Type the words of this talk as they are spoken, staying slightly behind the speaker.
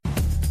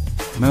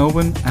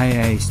Melbourne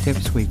AA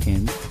Steps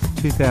Weekend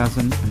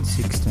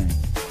 2016.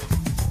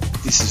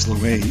 This is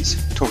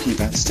Louise talking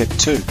about Step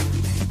 2.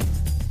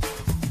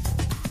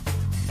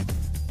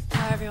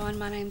 Hi everyone,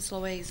 my name's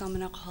Louise. I'm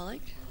an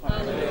alcoholic.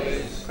 Hi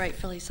Louise.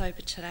 Gratefully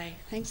sober today.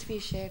 Thanks for your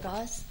share,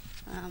 guys.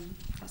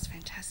 That was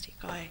fantastic.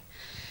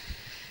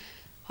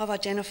 I've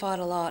identified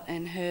a lot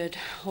and heard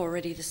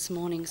already this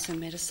morning some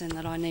medicine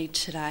that I need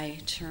today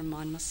to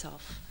remind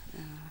myself.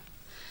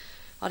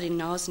 I didn't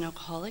know I was an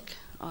alcoholic.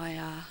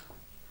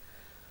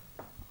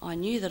 I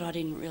knew that I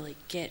didn't really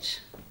get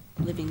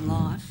living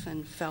life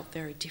and felt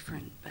very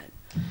different, but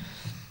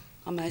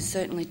I most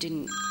certainly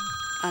didn't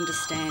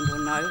understand or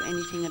know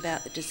anything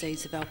about the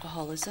disease of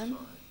alcoholism,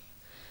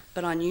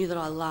 but I knew that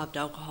I loved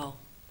alcohol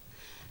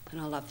and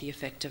I loved the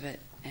effect of it.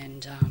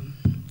 And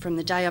from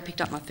the day I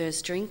picked up my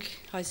first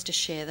drink, I used to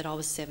share that I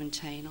was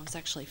 17. I was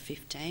actually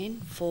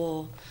 15,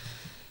 four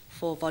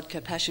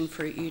vodka passion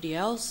fruit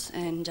UDLs,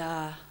 and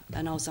I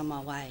was on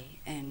my way.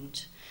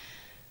 And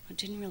I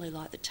didn't really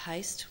like the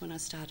taste when I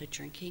started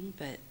drinking,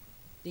 but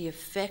the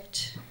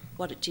effect,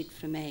 what it did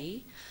for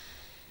me,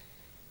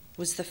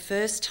 was the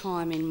first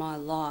time in my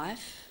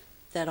life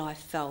that I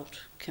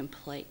felt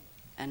complete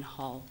and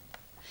whole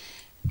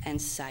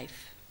and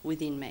safe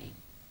within me.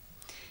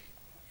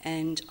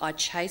 And I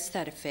chased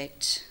that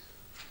effect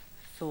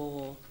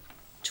for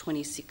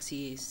 26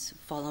 years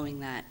following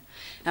that.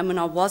 And when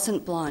I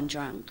wasn't blind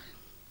drunk,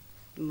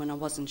 and when I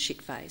wasn't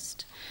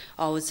shit-faced,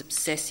 I was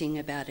obsessing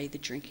about either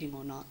drinking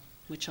or not,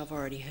 which I've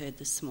already heard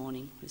this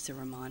morning as a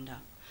reminder.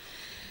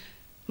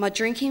 My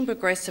drinking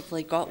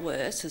progressively got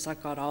worse as I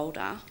got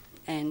older,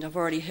 and I've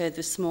already heard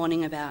this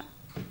morning about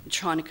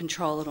trying to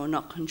control it or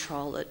not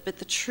control it. But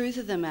the truth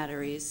of the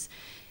matter is,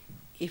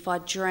 if I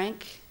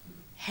drank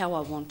how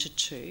I wanted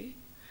to,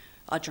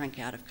 I drank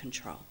out of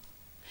control.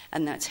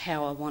 And that's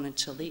how I wanted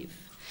to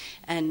live.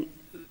 And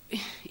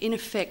in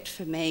effect,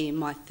 for me, in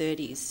my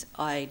 30s,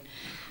 I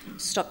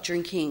stopped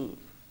drinking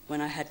when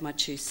I had my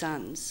two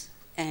sons.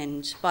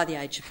 And by the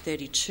age of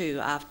 32,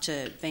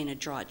 after being a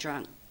dry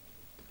drunk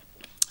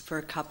for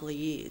a couple of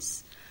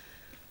years,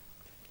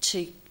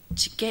 to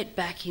get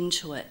back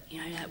into it, you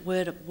know, that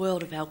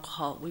world of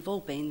alcohol, we've all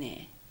been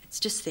there. It's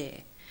just there.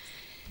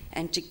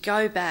 And to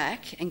go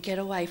back and get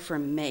away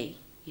from me.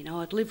 You know,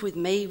 I'd live with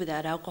me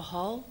without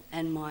alcohol,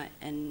 and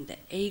the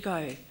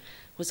ego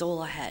was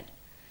all I had.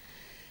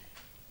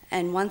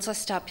 And once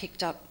I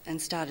picked up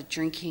and started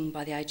drinking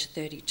by the age of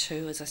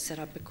 32, as I said,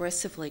 I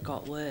progressively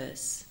got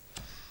worse.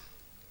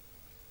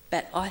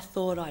 But I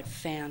thought I'd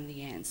found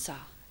the answer.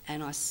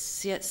 And I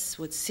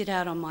would sit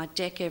out on my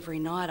deck every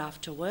night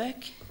after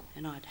work,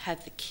 and I'd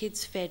have the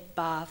kids fed,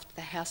 bathed,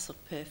 the house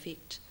looked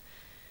perfect.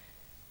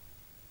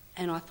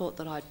 And I thought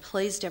that I'd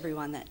pleased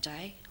everyone that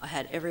day. I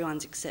had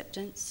everyone's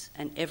acceptance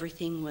and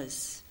everything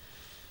was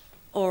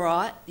all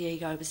right, the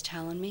ego was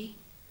telling me,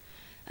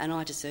 and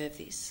I deserve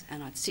this.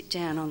 And I'd sit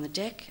down on the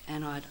deck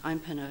and I'd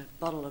open a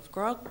bottle of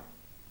grog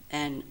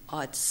and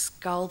I'd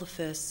scull the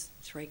first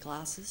 3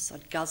 glasses,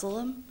 I'd guzzle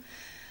them.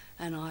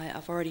 And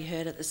I've already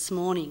heard it this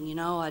morning, you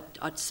know,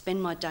 I'd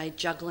spend my day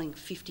juggling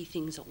 50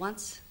 things at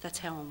once. That's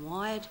how I'm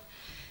wired.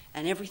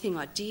 And everything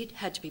I did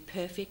had to be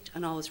perfect,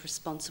 and I was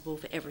responsible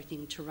for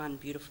everything to run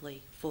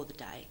beautifully for the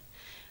day.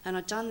 And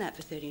I'd done that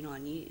for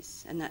 39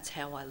 years, and that's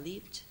how I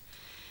lived.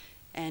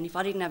 And if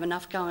I didn't have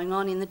enough going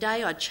on in the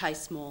day, I'd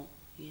chase more.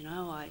 You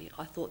know,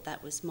 I thought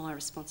that was my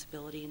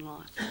responsibility in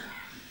life.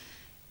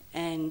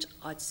 And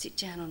I'd sit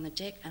down on the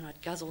deck and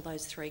I'd guzzle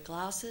those 3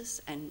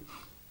 glasses, and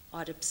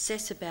I'd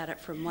obsess about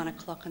it from 1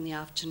 o'clock in the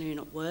afternoon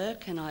at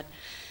work, and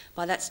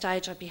by that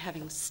stage I'd be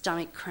having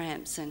stomach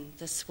cramps and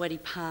the sweaty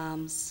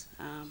palms.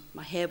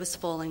 My hair was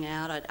falling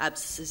out. I had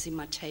abscesses in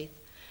my teeth.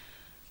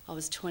 I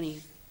was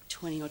 20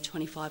 or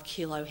 25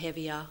 kilo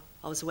heavier.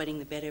 I was wetting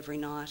the bed every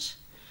night.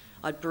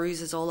 I had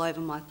bruises all over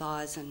my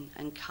thighs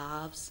and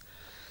calves.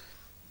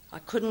 I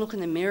couldn't look in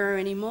the mirror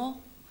anymore.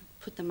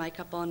 Put the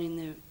makeup on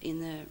in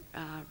the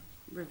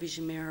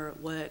revision mirror at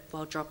work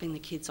while dropping the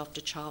kids off to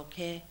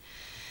childcare.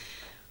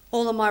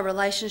 All of my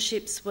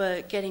relationships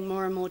were getting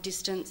more and more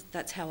distant.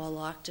 That's how I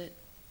liked it.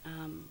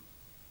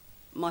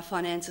 My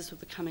finances were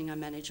becoming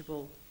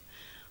unmanageable.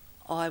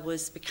 I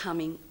was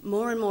becoming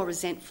more and more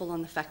resentful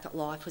on the fact that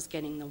life was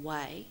getting in the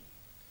way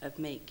of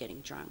me getting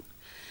drunk.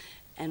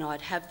 And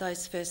I'd have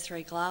those first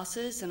 3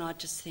 glasses and I'd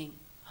just think,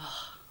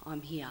 oh,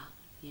 I'm here,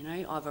 you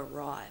know, I've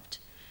arrived.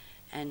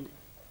 And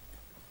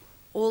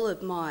all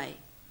of my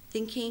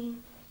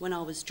thinking when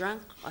I was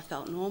drunk, I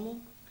felt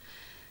normal.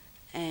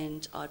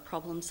 And I'd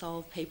problem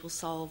solve, people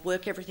solve,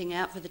 work everything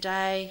out for the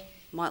day,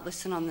 might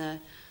listen on the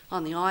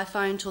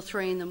iPhone till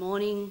 3 in the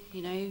morning,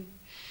 you know,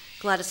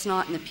 Gladys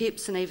Knight and the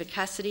Pips and Eva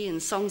Cassidy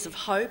and songs of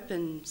hope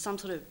and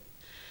something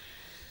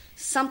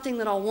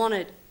that I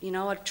wanted, you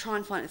know. I'd try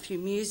and find it through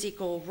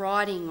music or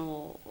writing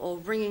or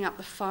ringing up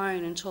the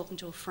phone and talking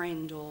to a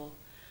friend or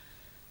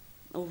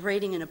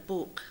reading in a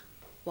book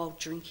while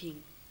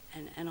drinking.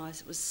 And I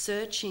was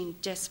searching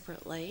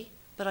desperately,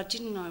 but I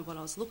didn't know what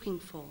I was looking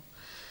for.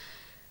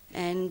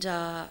 And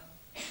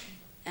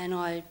And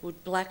I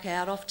would black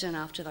out often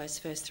after those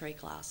first 3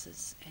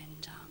 glasses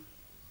and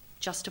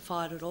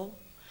justified it all.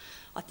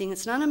 I think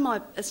it's none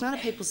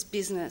of people's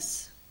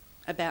business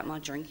about my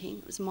drinking.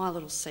 It was my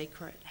little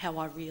secret, how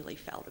I really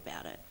felt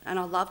about it. And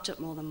I loved it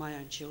more than my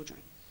own children.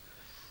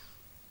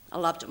 I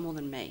loved it more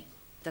than me.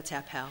 That's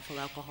how powerful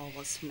alcohol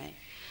was for me.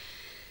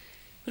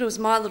 But it was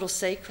my little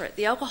secret.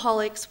 The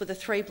alcoholics were the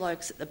 3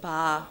 blokes at the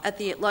bar at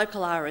the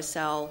local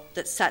RSL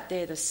that sat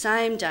there the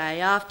same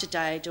day after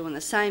day doing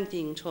the same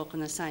thing, talking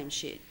the same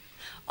shit.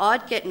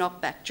 I'd get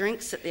knocked back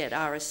drinks at that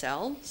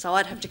RSL, so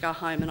I'd have to go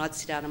home and I'd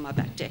sit out on my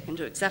back deck and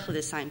do exactly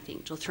the same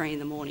thing till 3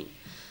 a.m.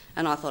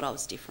 And I thought I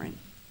was different.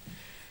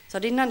 So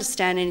I didn't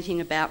understand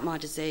anything about my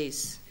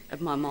disease of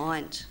my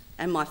mind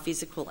and my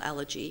physical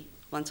allergy.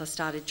 Once I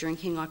started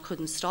drinking, I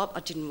couldn't stop.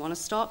 I didn't want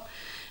to stop.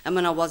 And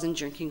when I wasn't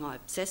drinking, I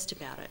obsessed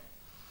about it.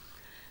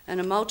 And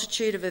a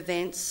multitude of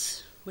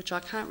events, which I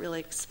can't really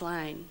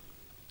explain,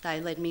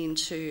 they led me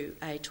into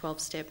a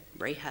 12-step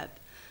rehab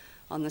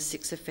on the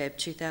 6th of Feb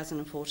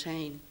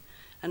 2014.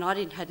 And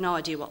I had no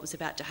idea what was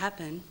about to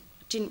happen.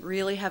 I didn't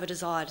really have a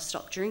desire to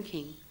stop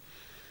drinking,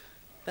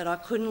 but I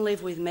couldn't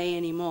live with me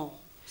anymore.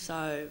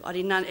 So I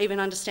didn't even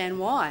understand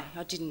why.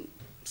 I didn't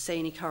see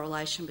any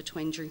correlation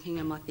between drinking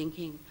and my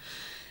thinking.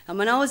 And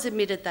when I was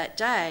admitted that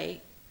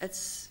day,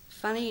 it's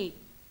funny,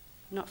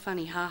 not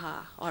funny,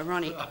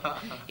 ironic,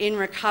 in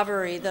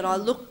recovery, that I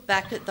look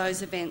back at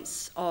those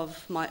events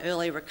of my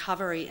early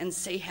recovery and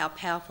see how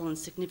powerful and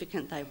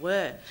significant they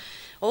were.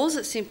 All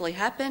that simply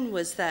happened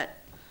was that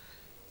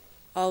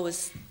it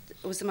was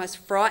the most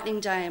frightening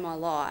day in my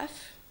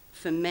life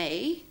for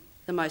me,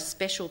 the most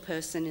special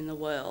person in the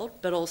world,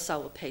 but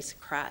also a piece of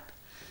crap,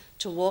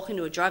 to walk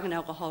into a drug and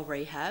alcohol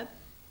rehab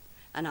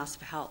and ask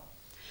for help.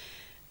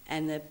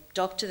 And the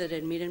doctor that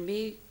admitted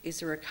me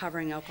is a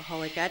recovering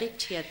alcoholic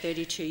addict. He had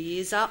 32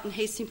 years up, and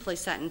he simply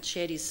sat and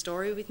shared his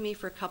story with me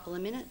for a couple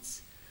of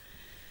minutes.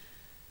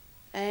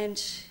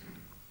 And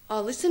I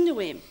listened to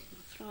him.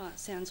 I thought, that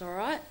sounds all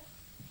right.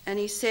 And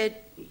he said,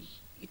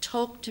 he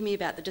talked to me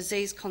about the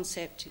disease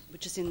concept,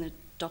 which is in the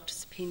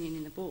doctor's opinion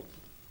in the book.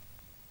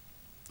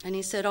 And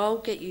he said, I'll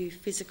get you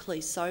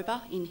physically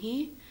sober in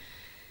here,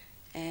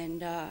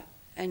 and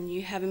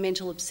you have a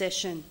mental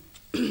obsession.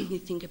 You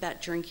think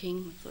about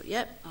drinking. I thought,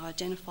 yep, I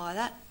identify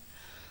that,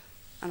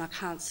 and I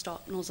can't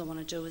stop, and all I want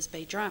to do is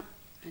be drunk.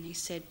 And he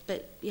said,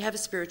 but you have a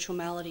spiritual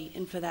malady,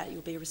 and for that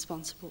you'll be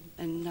responsible,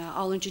 and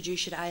I'll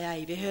introduce you to AA.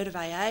 Have you heard of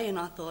AA? And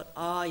I thought,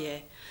 oh yeah.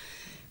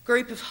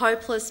 Group of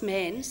hopeless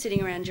men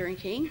sitting around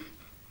drinking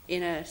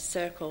in a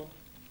circle,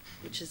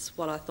 which is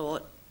what I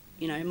thought,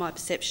 my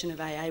perception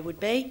of AA would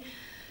be.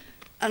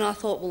 And I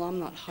thought, well, I'm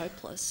not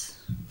hopeless.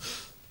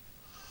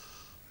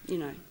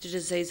 The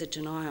disease of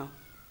denial.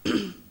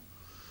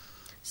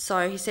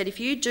 So he said, if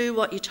you do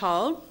what you're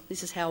told,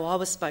 this is how I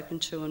was spoken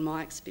to in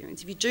my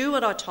experience, if you do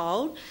what I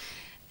told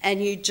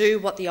and you do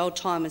what the old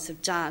timers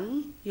have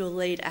done, you'll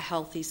lead a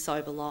healthy,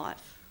 sober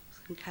life.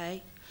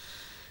 Okay?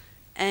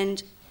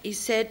 And he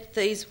said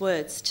these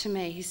words to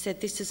me. He said,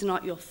 this is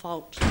not your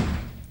fault.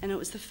 And it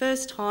was the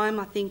first time,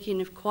 I think,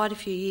 in quite a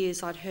few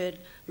years I'd heard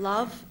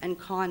love and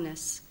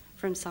kindness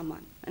from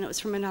someone. And it was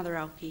from another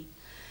alkie.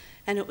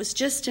 And it was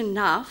just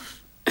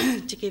enough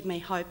to give me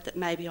hope that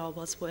maybe I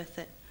was worth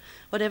it.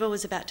 Whatever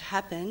was about to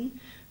happen,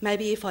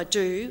 maybe if I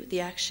do the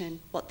action,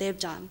 what they've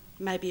done,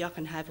 maybe I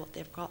can have what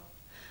they've got.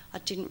 I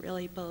didn't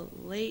really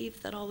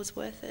believe that I was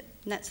worth it.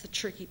 And that's the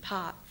tricky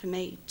part for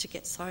me to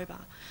get sober.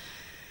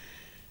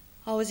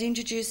 I was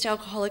introduced to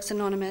Alcoholics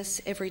Anonymous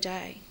every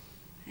day.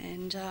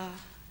 And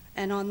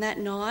on that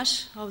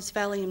night, I was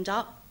Valiumed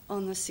up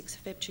on the 6th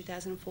of Feb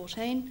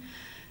 2014.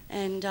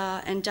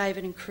 And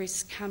David and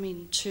Chris come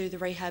into the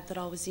rehab that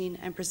I was in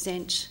and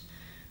present.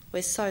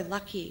 We're so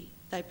lucky.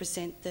 They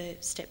present the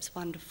steps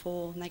 1 to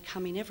 4, and they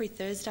come in every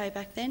Thursday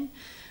back then,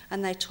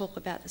 and they talk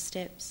about the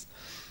steps.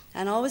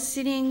 And I was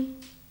sitting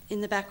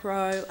in the back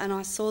row, and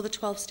I saw the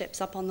 12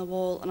 steps up on the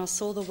wall, and I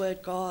saw the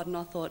word God, and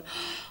I thought,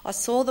 I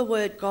saw the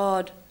word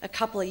God a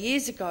couple of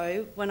years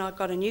ago when I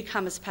got a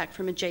newcomers pack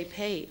from a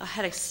GP. I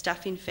had a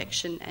staph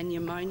infection and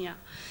pneumonia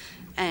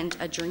and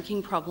a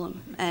drinking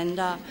problem,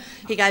 and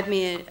he gave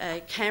me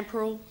a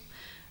Camperol.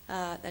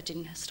 That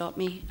didn't stop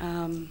me.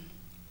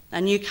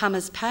 A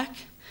newcomers pack.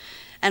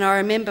 And I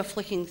remember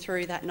flicking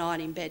through that night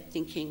in bed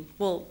thinking,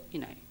 well,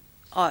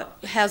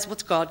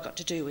 what's God got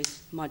to do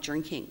with my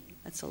drinking?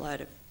 That's a load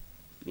of,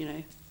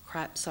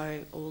 crap, so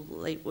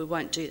we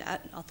won't do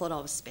that. I thought I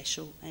was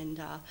special.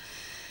 And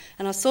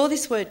I saw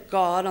this word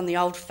God on the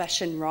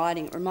old-fashioned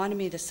writing. It reminded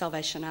me of the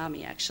Salvation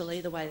Army, actually,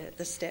 the way that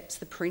the steps,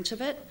 the print of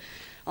it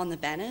on the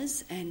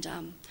banners. And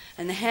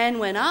the hand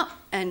went up,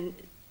 and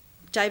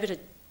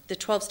David, the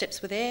 12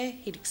 steps were there.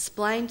 He'd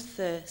explained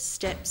the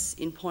steps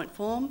in point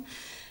form.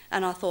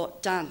 And I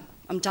thought, done.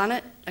 I'm done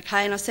it.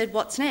 Okay. And I said,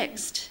 what's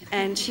next?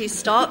 And he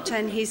stopped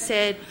and he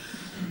said,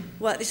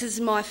 well, this is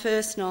my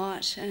first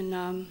night.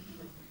 And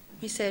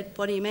he said,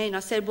 what do you mean? I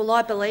said, well,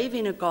 I believe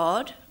in a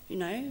God.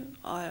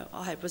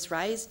 I was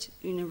raised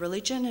in a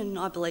religion and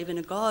I believe in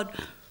a God.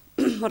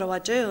 What do I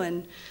do?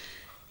 And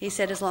He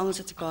said, as long as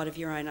it's a God of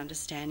your own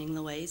understanding,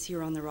 Louise,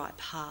 you're on the right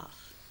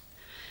path.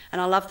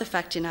 And I love the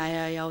fact in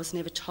AA I was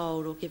never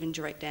told or given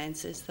direct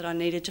answers, that I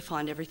needed to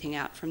find everything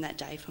out from that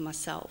day for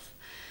myself.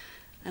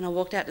 And I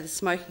walked out to the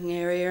smoking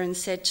area and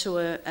said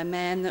to a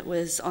man that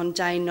was on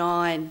day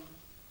 9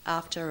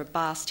 after a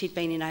bust. He'd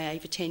been in AA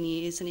for 10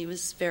 years and he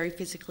was very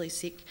physically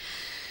sick.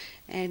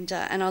 And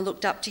I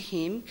looked up to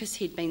him because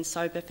he'd been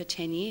sober for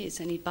 10 years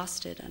and he'd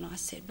busted. And I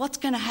said, what's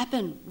going to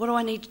happen? What do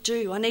I need to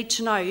do? I need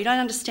to know. You don't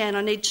understand.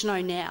 I need to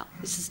know now.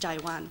 This is day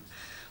 1.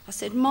 I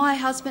said, my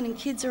husband and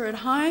kids are at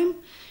home.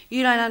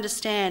 You don't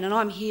understand and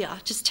I'm here.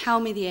 Just tell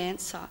me the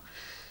answer.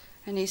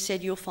 And he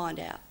said, you'll find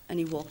out. And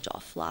he walked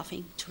off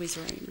laughing to his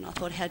room. And I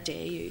thought, how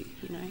dare you,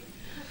 you know.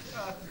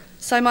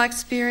 So my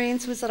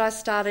experience was that I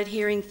started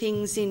hearing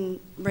things in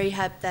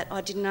rehab that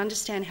I didn't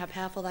understand how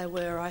powerful they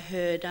were. I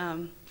heard,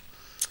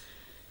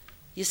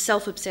 you're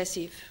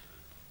self-obsessive.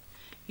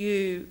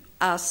 You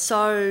are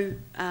so,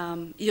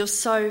 you're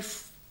so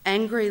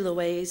angry,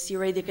 Louise,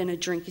 you're either going to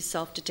drink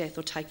yourself to death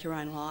or take your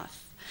own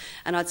life.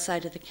 And I'd say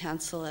to the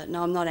counsellor,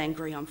 no, I'm not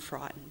angry, I'm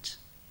frightened.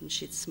 And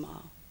she'd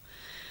smile.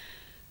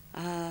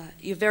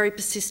 You're very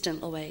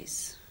persistent,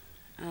 Louise.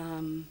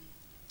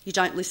 You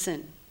don't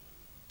listen.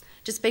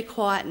 Just be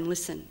quiet and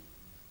listen.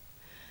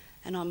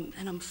 And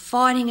I'm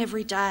fighting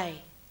every day.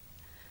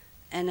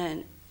 And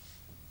then,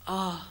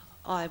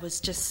 I'd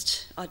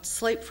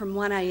sleep from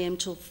 1 a.m.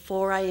 till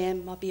 4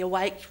 a.m. I'd be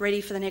awake,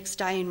 ready for the next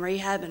day in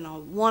rehab, and I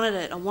wanted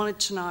it. I wanted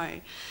to know.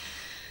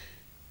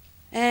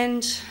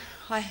 And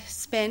I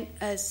spent,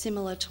 as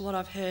similar to what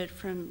I've heard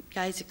from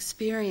Gay's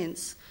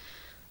experience,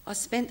 I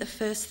spent the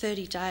first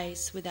 30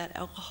 days without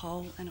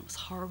alcohol, and it was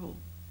horrible.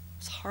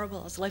 It was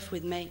horrible. I was left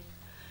with me.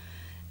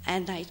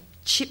 And they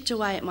chipped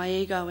away at my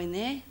ego in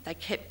there. They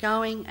kept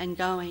going and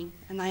going,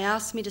 and they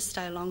asked me to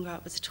stay longer.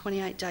 It was a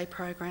 28-day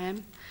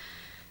program,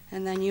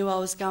 and they knew I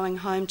was going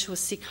home to a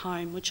sick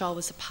home, which I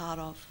was a part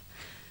of.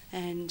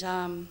 And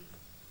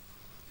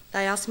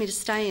they asked me to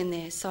stay in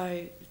there.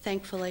 So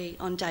thankfully,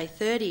 on day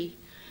 30,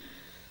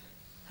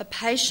 a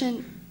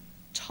patient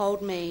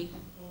told me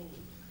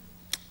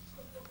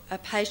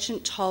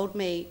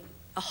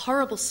a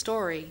horrible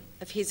story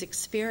of his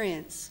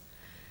experience.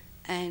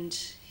 And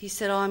he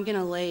said, I'm going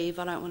to leave.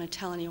 I don't want to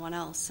tell anyone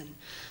else. And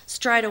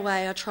straight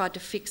away I tried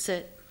to fix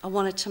it. I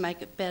wanted to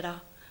make it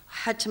better. I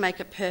had to make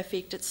it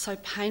perfect. It's so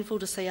painful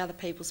to see other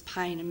people's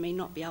pain and me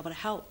not be able to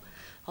help.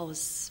 I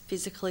was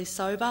physically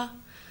sober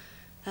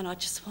and I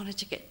just wanted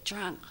to get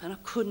drunk and I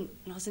couldn't.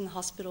 And I was in the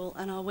hospital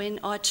and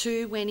I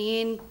too went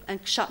in and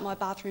shut my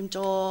bathroom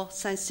door,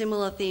 same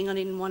similar thing. I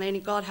didn't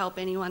want God help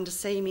anyone to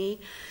see me.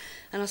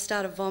 And I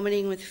started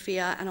vomiting with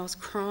fear and I was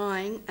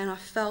crying and I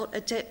felt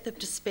a depth of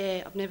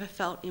despair I've never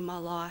felt in my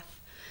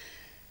life.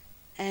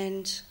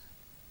 And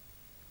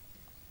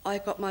I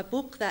got my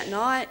book that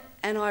night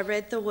and I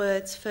read the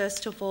words,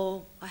 first of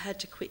all, I had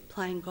to quit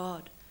playing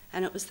God.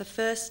 And it was the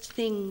first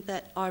thing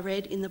that I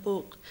read in the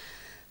book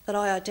that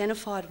I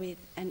identified with,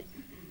 and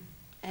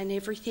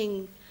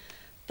everything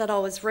that I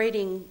was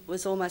reading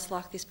was almost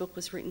like this book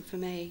was written for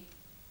me.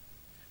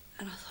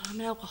 And I thought, I'm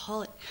an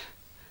alcoholic.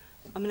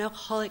 I'm an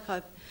alcoholic.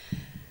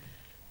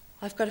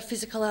 I've got a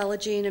physical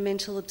allergy and a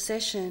mental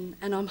obsession,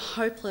 and I'm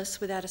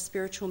hopeless without a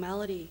spiritual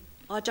malady.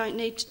 I don't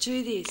need to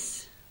do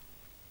this.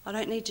 I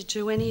don't need to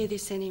do any of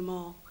this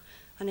anymore.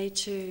 I need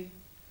to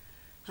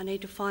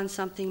find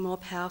something more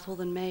powerful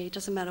than me. It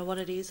doesn't matter what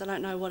it is. I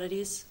don't know what it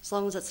is, as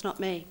long as it's not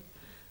me.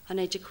 I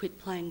need to quit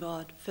playing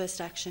God.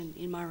 First action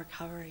in my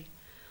recovery.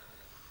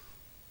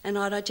 And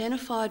I'd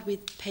identified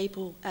with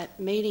people at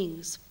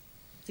meetings,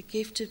 the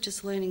gift of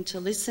just learning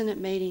to listen at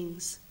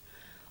meetings.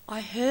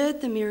 I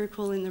heard the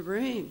miracle in the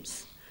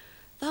rooms.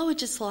 They were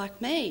just like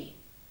me.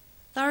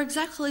 They were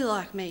exactly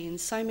like me in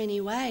so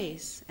many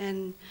ways.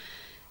 And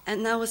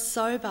they were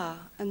sober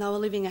and they were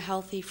living a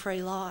healthy,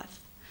 free life.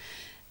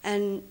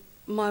 And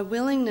my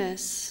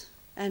willingness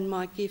and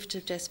my gift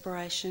of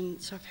desperation,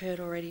 which I've heard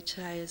already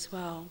today as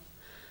well,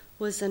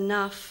 was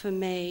enough for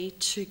me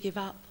to give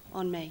up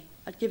on me.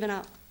 I'd given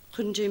up,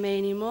 couldn't do me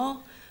anymore,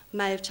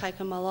 may have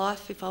taken my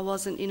life if I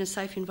wasn't in a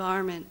safe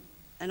environment.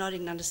 And I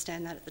didn't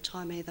understand that at the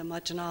time either. My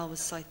denial was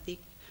so thick.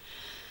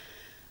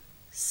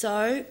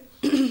 So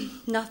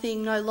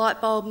nothing, no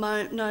light bulb,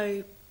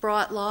 no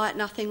bright light,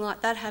 nothing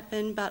like that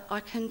happened. But I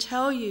can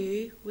tell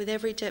you with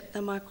every depth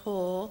of my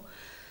core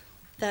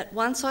that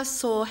once I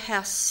saw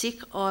how sick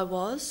I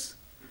was,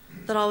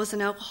 that I was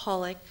an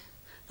alcoholic,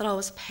 that I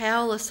was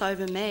powerless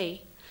over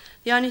me.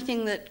 The only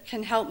thing that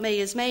can help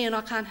me is me, and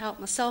I can't help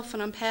myself,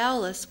 and I'm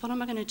powerless. What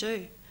am I going to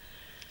do?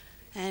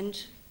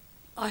 And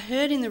I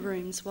heard in the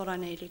rooms what I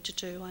needed to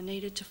do. I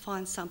needed to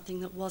find something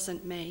that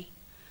wasn't me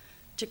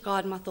to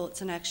guide my thoughts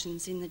and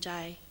actions in the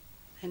day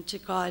and to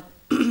guide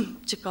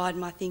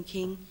my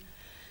thinking,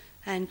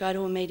 and go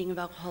to a meeting of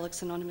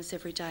Alcoholics Anonymous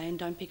every day and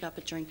don't pick up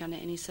a drink under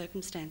any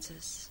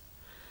circumstances.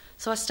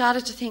 So I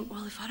started to think,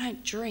 well, if I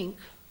don't drink,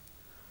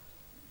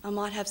 I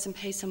might have some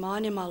peace of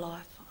mind in my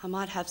life. I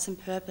might have some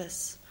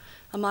purpose.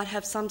 I might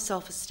have some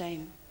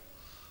self-esteem.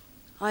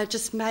 I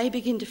just may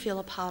begin to feel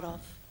a part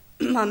of.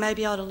 I may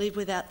be able to live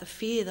without the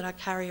fear that I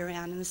carry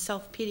around and the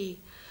self-pity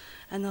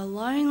and the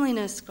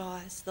loneliness,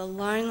 guys, the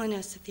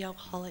loneliness of the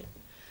alcoholic.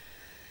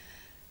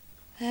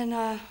 And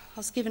I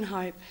was given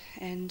hope,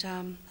 and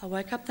I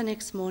woke up the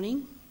next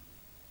morning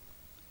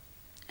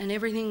and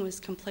everything was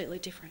completely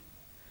different.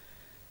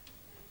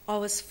 I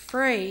was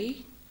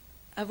free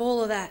of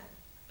all of that.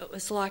 It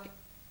was like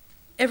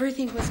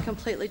everything was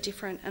completely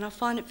different, and I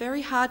find it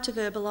very hard to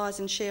verbalise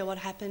and share what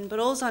happened, but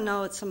all I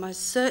know, it's the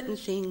most certain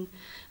thing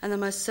and the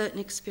most certain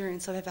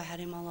experience I've ever had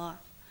in my life.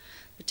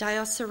 The day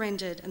I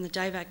surrendered and the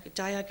day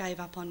I gave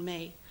up on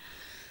me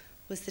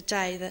was the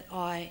day that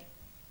I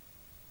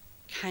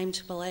came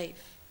to believe.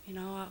 You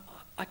know,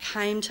 I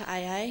came to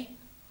AA.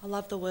 I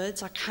love the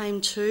words. I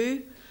came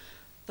to.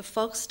 The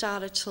fog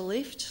started to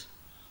lift.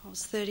 I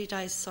was 30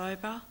 days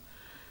sober,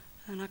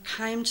 and I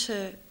came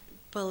to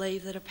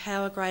believe that a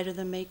power greater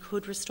than me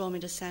could restore me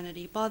to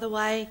sanity. By the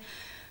way,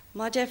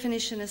 my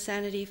definition of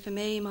sanity for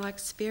me, my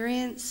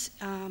experience,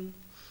 that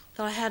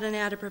I had an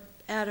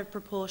out of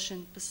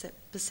proportion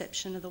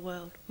perception of the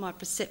world. My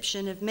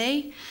perception of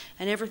me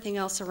and everything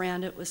else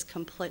around it was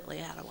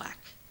completely out of whack.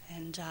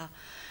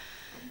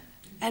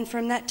 And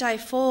from that day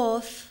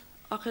forth,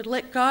 I could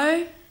let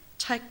go,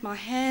 take my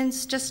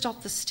hands just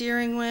off the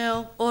steering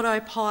wheel,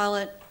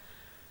 autopilot.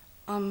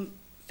 I'm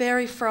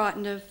very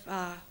frightened of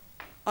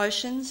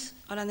oceans.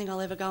 I don't think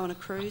I'll ever go on a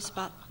cruise,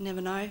 but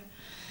never know.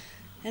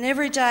 And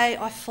every day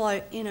I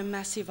float in a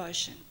massive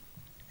ocean,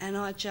 and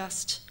I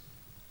just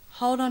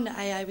hold on to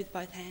AA with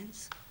both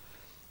hands.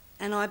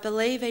 And I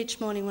believe each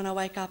morning when I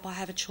wake up, I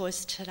have a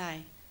choice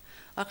today.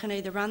 I can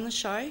either run the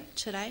show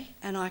today,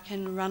 and I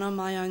can run on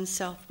my own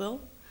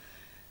self-will,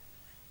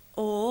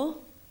 or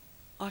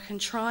I can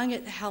try and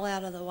get the hell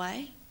out of the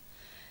way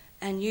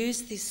and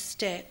use these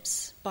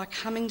steps by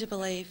coming to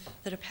believe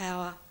that a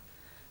power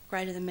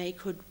greater than me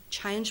could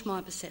change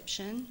my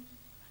perception.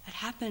 It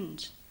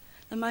happened.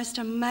 The most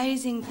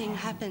amazing thing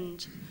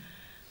happened.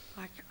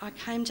 I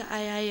came to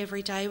AA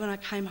every day when I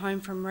came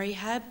home from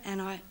rehab, and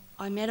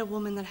I met a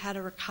woman that had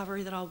a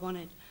recovery that I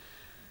wanted.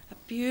 A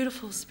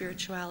beautiful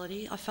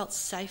spirituality I felt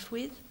safe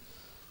with,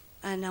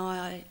 and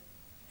I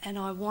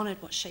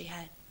wanted what she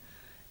had.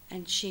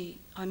 And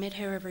I met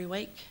her every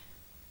week,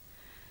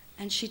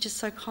 and she just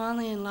so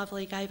kindly and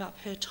lovely gave up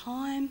her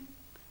time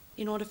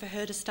in order for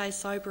her to stay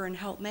sober and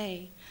help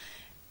me.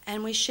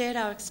 And we shared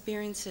our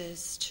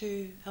experiences,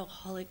 two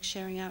alcoholics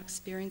sharing our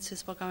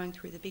experiences while going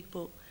through the big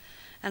book,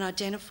 and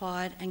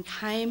identified and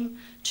came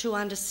to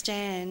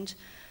understand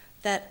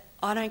that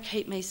I don't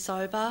keep me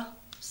sober,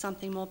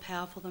 something more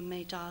powerful than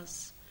me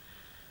does.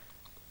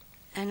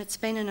 And it's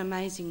been an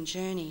amazing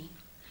journey.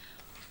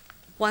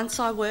 Once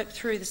I worked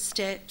through the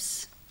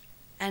steps,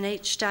 and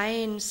each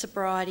day in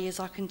sobriety as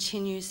I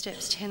continue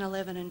steps 10,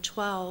 11 and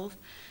 12,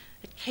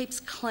 it keeps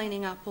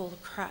cleaning up all the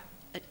crap.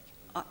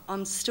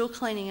 I'm still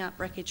cleaning up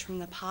wreckage from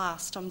the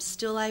past. I'm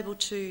still able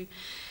to,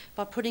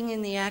 by putting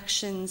in the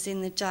actions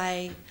in the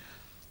day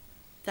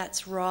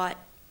that's right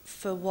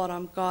for what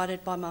I'm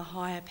guided by my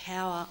higher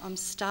power, I'm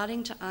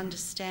starting to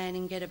understand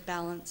and get a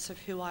balance of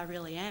who I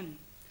really am.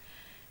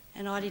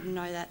 And I didn't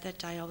know that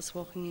day I was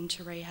walking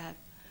into rehab.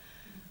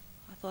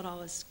 I thought I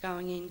was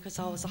going in because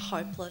I was a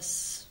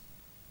hopeless,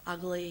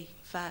 ugly,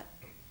 fat,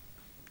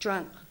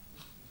 drunk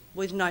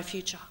with no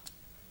future.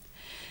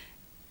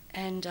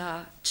 And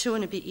 2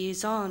 and a bit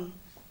years on,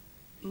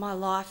 my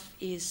life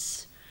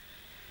is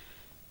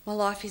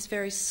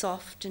very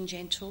soft and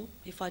gentle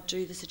if I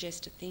do the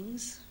suggested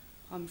things.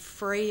 I'm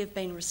free of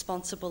being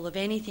responsible of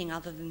anything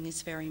other than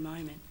this very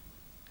moment.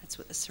 That's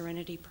what the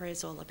Serenity Prayer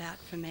is all about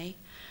for me.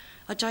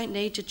 I don't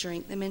need to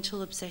drink. The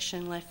mental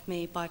obsession left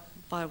me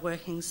by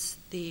working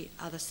the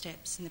other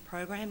steps in the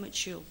program,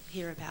 which you'll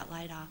hear about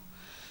later.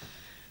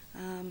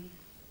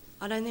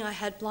 I don't think I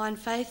had blind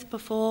faith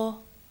before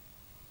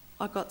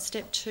I got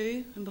step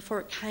 2 and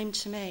before it came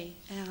to me.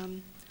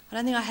 I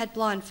don't think I had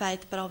blind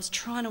faith, but I was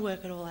trying to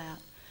work it all out.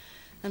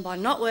 And by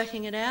not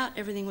working it out,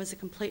 everything was a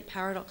complete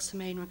paradox to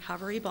me in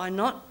recovery. By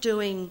not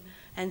doing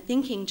and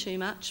thinking too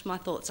much, my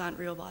thoughts aren't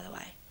real, by the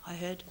way, I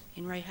heard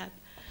in rehab.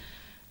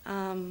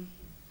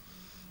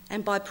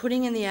 And by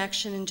putting in the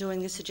action and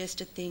doing the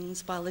suggested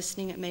things, by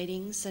listening at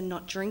meetings and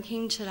not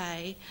drinking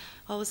today,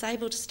 I was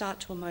able to start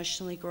to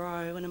emotionally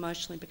grow and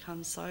emotionally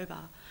become sober.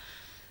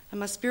 And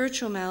my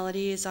spiritual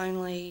malady is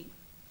only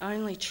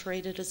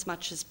treated as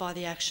much as by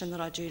the action that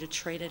I do to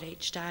treat it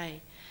each day.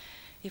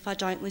 If I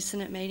don't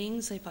listen at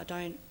meetings, if I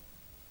don't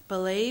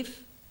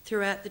believe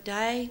throughout the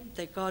day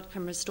that God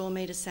can restore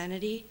me to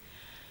sanity,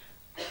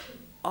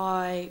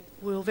 I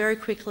will very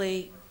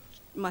quickly,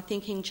 my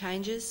thinking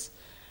changes.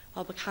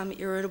 I'll become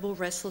irritable,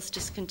 restless,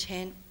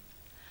 discontent.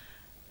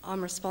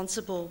 I'm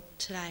responsible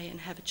today and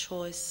have a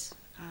choice.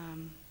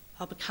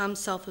 I'll become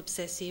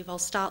self-obsessive. I'll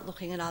start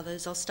looking at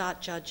others. I'll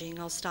start judging.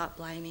 I'll start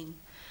blaming.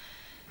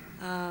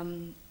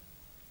 And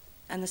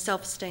the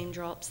self-esteem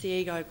drops. The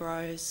ego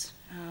grows.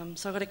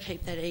 So I've got to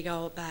keep that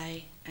ego at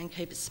bay and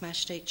keep it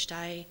smashed each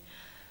day.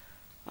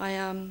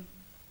 I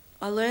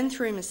learn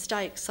through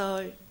mistakes.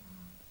 So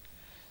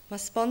my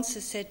sponsor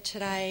said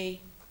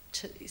today,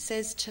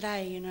 says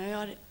today,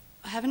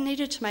 I haven't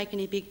needed to make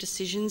any big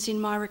decisions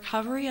in my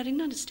recovery. I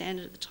didn't understand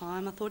it at the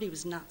time. I thought he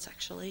was nuts,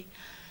 actually.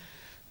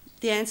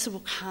 The answer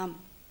will come.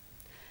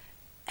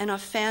 And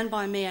I've found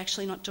by me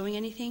actually not doing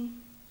anything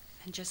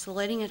and just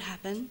letting it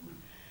happen,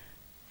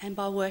 and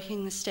by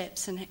working the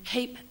steps and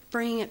keep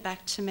bringing it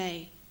back to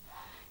me.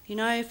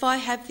 If I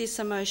have this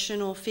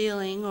emotional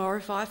feeling, or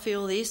if I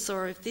feel this,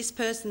 or if this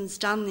person's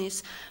done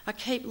this, I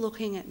keep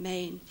looking at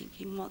me and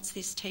thinking, what's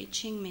this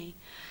teaching me?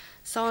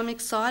 So I'm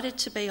excited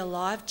to be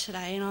alive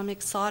today, and I'm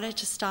excited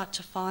to start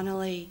to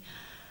finally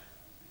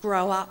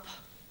grow up,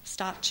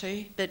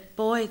 But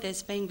boy,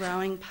 there's been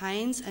growing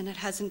pains, and it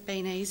hasn't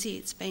been easy.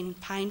 It's been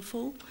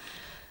painful.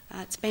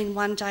 It's been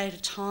one day at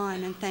a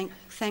time, and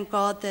thank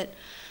God that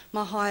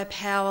my higher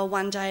power,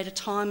 one day at a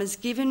time, has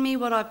given me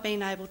what I've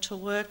been able to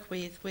work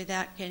with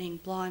without getting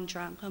blind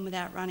drunk and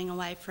without running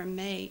away from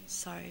me.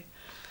 So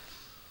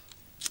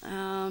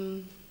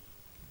I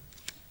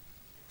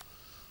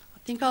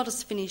think I'll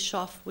just finish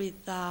off with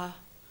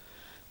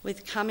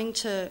coming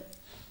to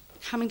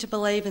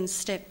believe in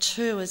step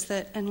 2 is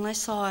that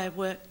unless I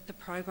work the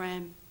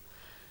program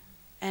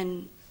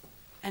and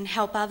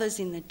help others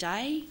in the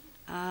day,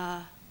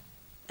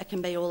 it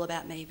can be all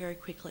about me very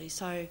quickly.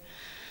 So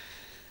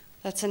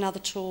that's another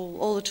tool.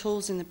 All the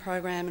tools in the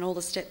program and all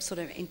the steps sort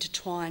of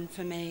intertwine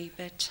for me.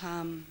 But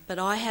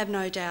I have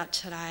no doubt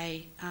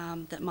today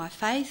that my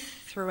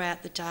faith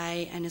throughout the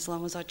day, and as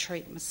long as I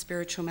treat my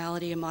spiritual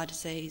malady and my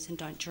disease and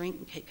don't drink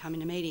and keep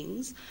coming to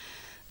meetings,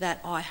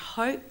 that I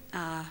hope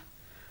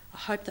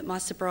that my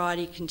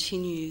sobriety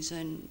continues,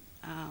 and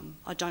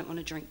I don't want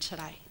to drink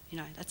today.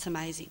 That's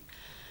amazing.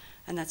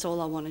 And that's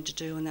all I wanted to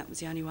do, and that was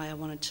the only way I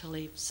wanted to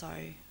live. So,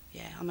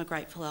 yeah, I'm a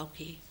grateful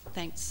Elkie.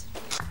 Thanks.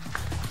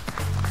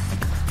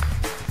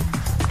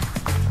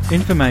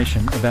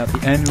 Information about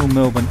the annual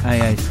Melbourne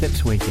AA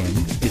Steps Weekend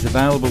is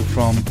available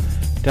from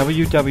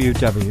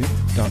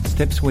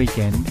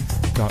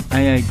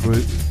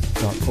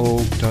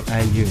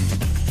www.stepsweekend.aagroup.org.au.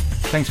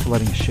 Thanks for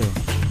letting us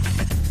share.